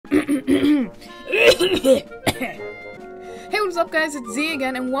Hey, what's up guys, it's Z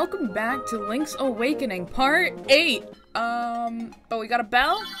again, and welcome back to Link's Awakening, Part 8! But we got a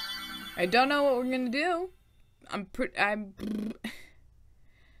bell? I don't know what we're gonna do.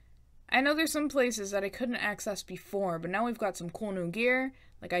 I know there's some places that I couldn't access before, but now we've got some cool new gear,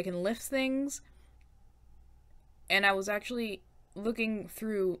 like I can lift things. And I was actually looking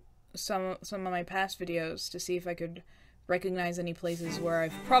through some of my past videos to see if I could recognize any places where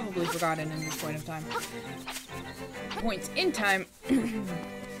I've probably forgotten in this point in time.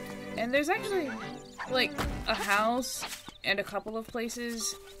 And there's actually, like, a house and a couple of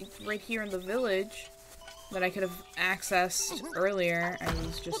places right here in the village that I could have accessed earlier. I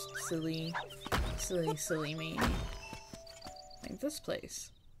was just silly me. Like this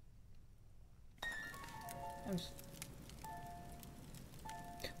place.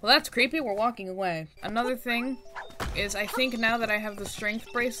 Well, that's creepy. We're walking away. Another thing is, I think now that I have the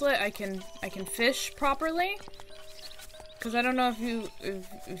strength bracelet, I can fish properly. Because I don't know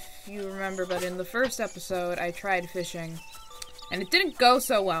if you remember, but in the first episode, I tried fishing, and it didn't go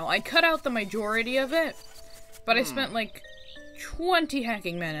so well. I cut out the majority of it, but I spent like 20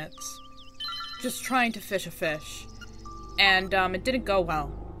 hecking minutes just trying to fish a fish, and it didn't go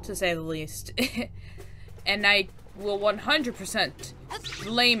well, to say the least. And I will 100%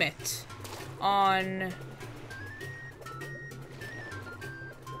 blame it on...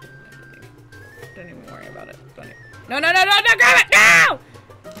 Don't even worry about it. Don't even... No, grab it! No!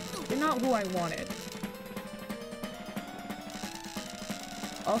 You're not who I wanted.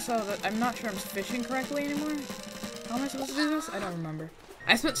 Also, I'm not sure I'm fishing correctly anymore. How am I supposed to do this? I don't remember.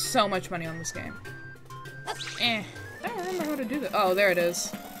 I spent so much money on this game. I don't remember how to do this. Oh, there it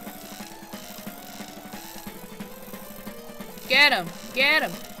is. Get him! Get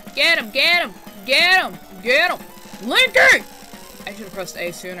him! Get him! Get him! Get him! Get him! Linky! I should have pressed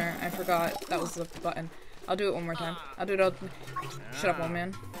A sooner. I forgot that was the button. I'll do it one more time. I'll do it all. Shut up, old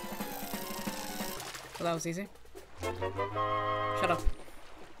man. Well, that was easy. Shut up.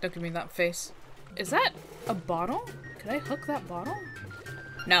 Don't give me that face. Is that a bottle? Could I hook that bottle?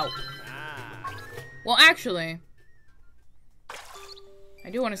 No. Well, actually, I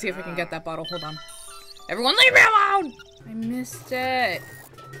do want to see if I can get that bottle. Hold on. Everyone leave me alone! I missed it.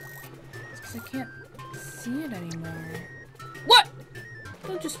 It's because I can't see it anymore. What?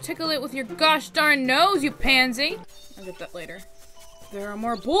 Don't just tickle it with your gosh darn nose, you pansy! I'll get that later. There are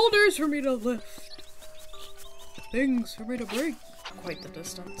more boulders for me to lift. Things for me to break. Quite the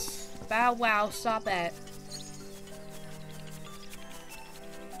distance. Bow wow, stop it.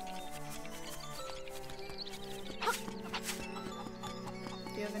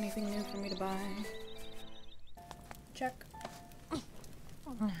 Do you have anything new for me to buy? Check.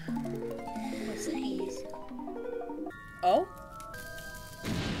 What's these? Oh?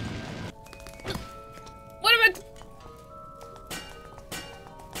 What am I?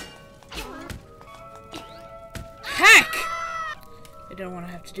 Heck! I don't want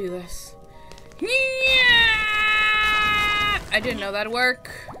to have to do this. Yeah! I didn't know that'd work.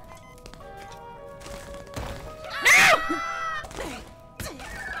 No!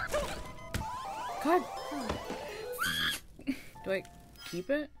 God. Do I keep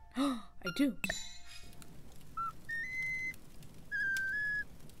it? I do.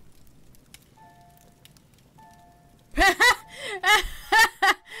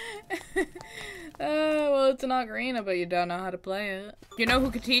 Well, it's an ocarina, but you don't know how to play it. You know who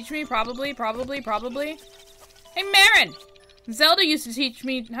could teach me? Probably. Hey, Marin! Zelda used to teach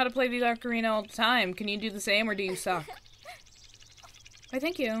me how to play the ocarina all the time. Can you do the same, or do you suck? Why,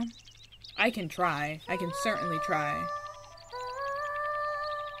 thank you. I can try. I can certainly try.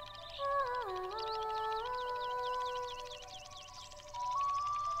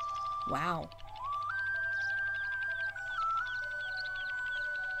 Wow.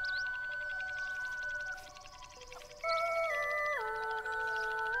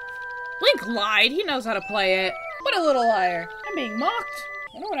 Link lied. He knows how to play it. What a little liar. I'm being mocked.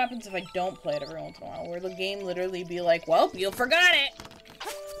 I wonder what happens if I don't play it every once in a while, where the game literally be like, well, you forgot it.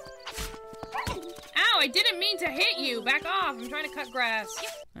 Ow, I didn't mean to hit you. Back off. I'm trying to cut grass.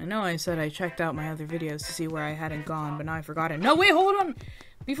 I know I said I checked out my other videos to see where I hadn't gone, but now I forgot it. No, wait, hold on.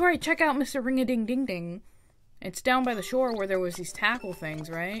 Before I check out Mr. Ring-a-ding-ding-ding, it's down by the shore where there was these tackle things,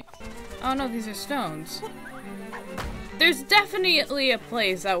 right? Oh no, these are stones. There's definitely a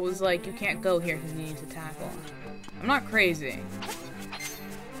place that was like, you can't go here because you need to tackle. I'm not crazy.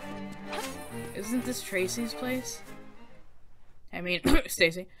 Isn't this Tracy's place? I mean,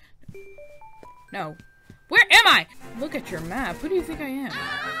 Stacy. No. Where am I? Look at your map. Who do you think I am?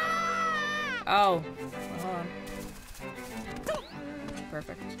 Oh. Hold on.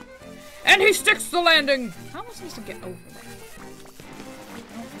 Perfect. And he sticks the landing! How am I supposed to get over there?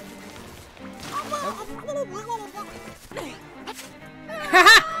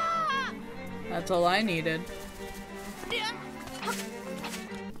 Haha! That's all I needed.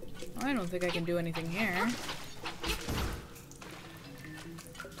 I don't think I can do anything here.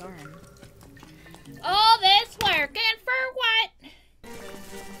 Darn. All this working for what?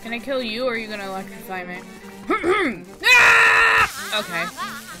 Can I kill you, or are you gonna electrify me? Ah! Okay.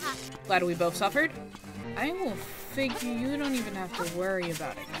 Glad we both suffered. I will figure you don't even have to worry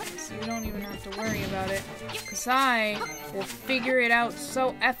about it, guys. You don't even have to worry about it. Because I will figure it out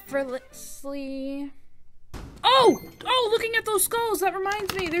so effortlessly. Oh! Oh, looking at those skulls, that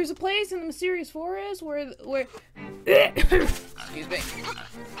reminds me. There's a place in the mysterious forest where excuse me.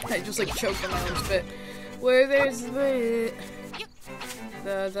 I just like choked on my own spit. Where there's the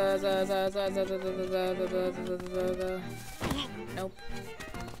nope.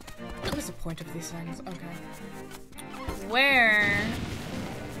 What is the point of these things? Okay. Where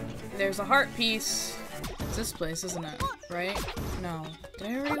there's a heart piece. It's this place, isn't it? Right? No. Did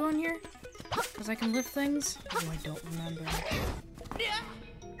I already go in here? Because I can lift things? Oh, I don't remember.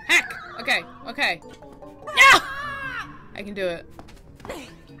 Heck! Okay, okay. No! I can do it.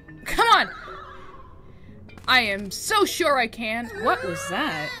 Come on! I am so sure I can. What was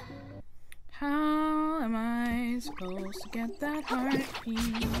that? How am I supposed to get that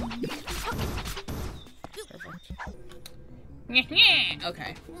heartbeat? Perfect.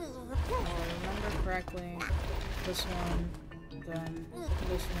 Okay. If I remember correctly, this one, then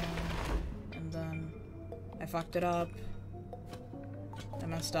this one, and then I fucked it up. I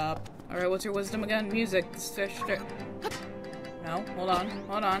messed up. Alright, what's your wisdom again? Music. No, hold on,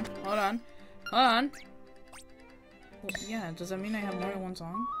 hold on, hold on, hold on. Well, yeah, does that mean I have more than one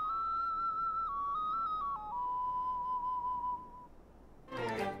song?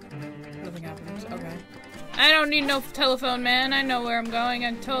 Nothing happens. Okay. I don't need no telephone, man. I know where I'm going.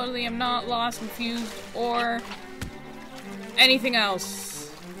 I totally am not lost, confused, or anything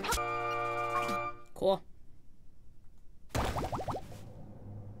else. Cool.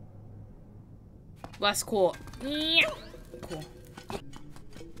 Less cool. Yeah. Cool.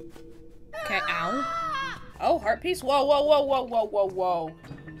 Okay, ow. Oh, heart piece? Whoa, whoa, whoa, whoa, whoa, whoa, whoa.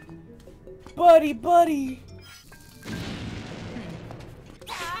 Buddy, buddy.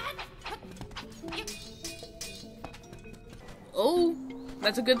 Oh,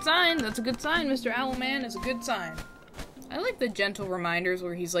 that's a good sign. That's a good sign, Mr. Owlman. It's a good sign. I like the gentle reminders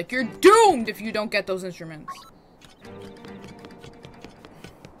where he's like, you're doomed if you don't get those instruments.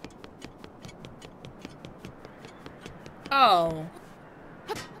 Oh.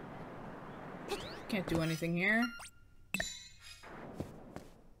 Can't do anything here.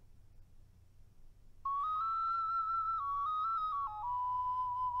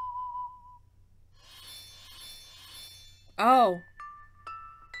 Oh.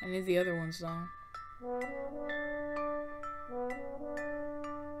 I need the other ones though.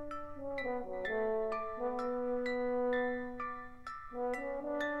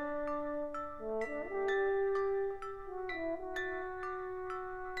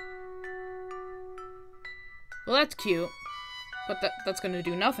 Well, that's cute, but that's gonna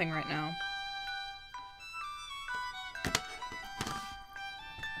do nothing right now.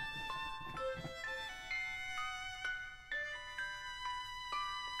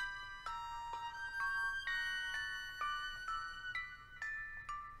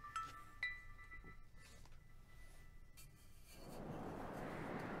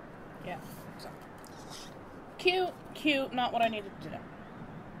 Yeah, so. Cute, not what I needed to do.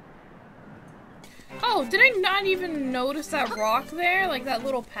 Oh, did I not even notice that rock there? Like that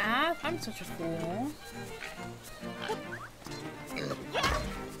little path? I'm such a fool.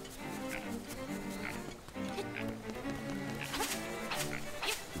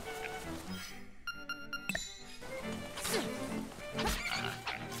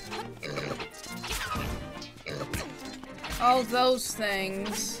 Oh, those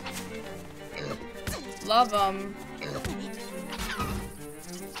things. Love them.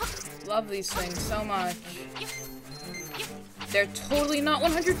 Love these things so much. They're totally not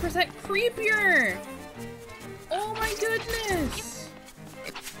 100% creepier! Oh my goodness!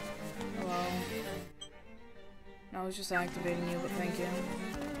 Hello. No, I was just activating you, but thank you.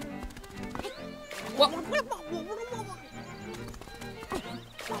 What? What?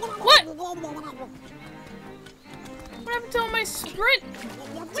 What happened to all my sprint?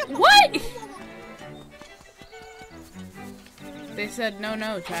 What? They said,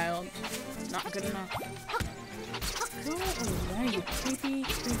 no, child. Not good enough. Go away, you creepy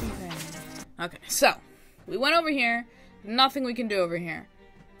thing. Okay, so. We went over here. Nothing we can do over here.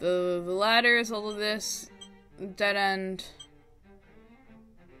 The ladders, all of this, dead end.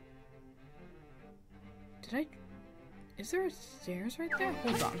 Is there a stairs right there?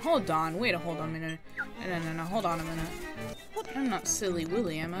 Hold on, wait hold on a minute. No, hold on a minute. I'm not silly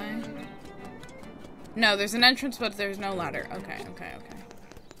Willy, am I? No, there's an entrance, but there's no ladder. Okay.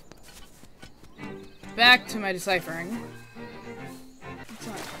 Back to my deciphering. It's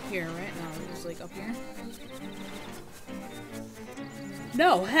not here, right? No, it's like up here.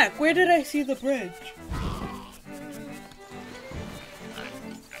 No, heck, where did I see the bridge?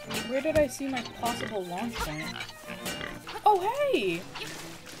 Where did I see my possible launch point? Oh, hey!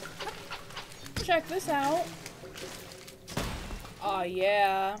 Check this out. Oh,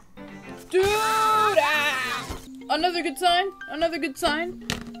 yeah. Dude! Ah! Another good sign.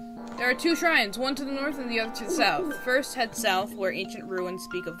 There are 2 shrines, one to the north and the other to the south. First, head south, where ancient ruins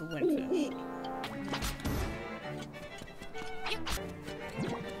speak of the windfish.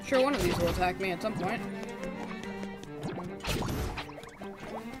 Sure, one of these will attack me at some point.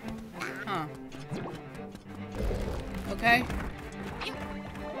 Huh. Okay.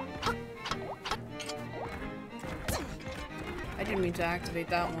 I didn't mean to activate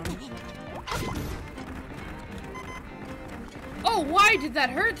that one. Oh, why did that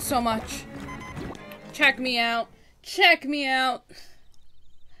hurt so much? Check me out.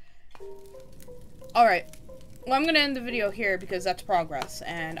 Alright. Well, I'm gonna end the video here because that's progress,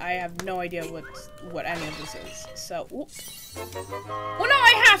 and I have no idea what any of this is. So, well, no,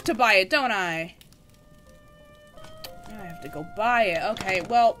 I have to buy it, don't I? I have to go buy it. Okay,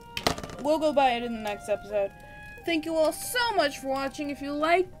 well, we'll go buy it in the next episode. Thank you all so much for watching. If you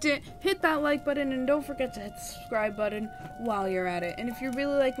liked it, hit that like button, and don't forget to hit the subscribe button while you're at it. And if you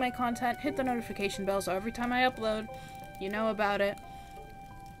really like my content, hit the notification bell so every time I upload, you know about it.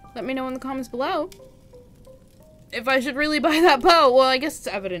 Let me know in the comments below if I should really buy that bow. Well, I guess it's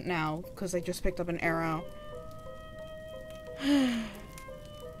evident now, because I just picked up an arrow.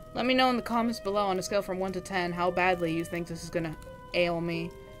 Let me know in the comments below on a scale from 1 to 10 how badly you think this is gonna ail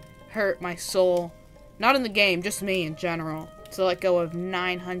me, hurt my soul. Not in the game, just me in general. To let go of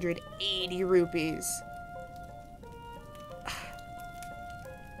 980 rupees.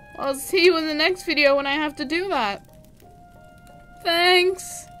 I'll see you in the next video when I have to do that.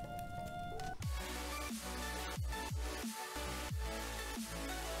 Thanks!